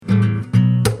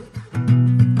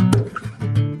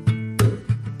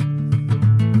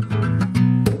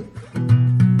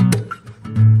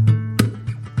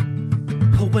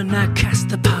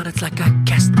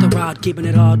keeping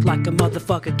it hard like a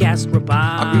motherfucker gastropod.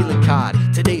 I'm reeling cod,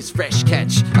 today's fresh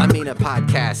catch. I mean a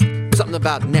podcast, something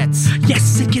about nets.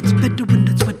 Yes, it gets better when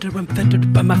it's wetter. I'm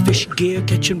fettered by my fish gear,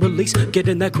 catch and release. Get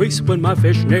in that crease when my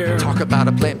fish near. Talk about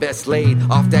a plant best laid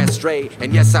off that stray.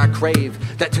 And yes, I crave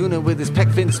that tuna with his peck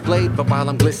fin displayed. But while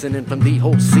I'm glistening from the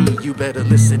whole sea, you better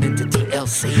listen into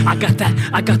TLC. I got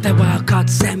that wild caught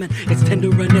salmon. It's tender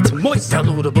and it's moist.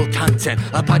 Downloadable content,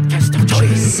 a podcast of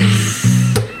choice.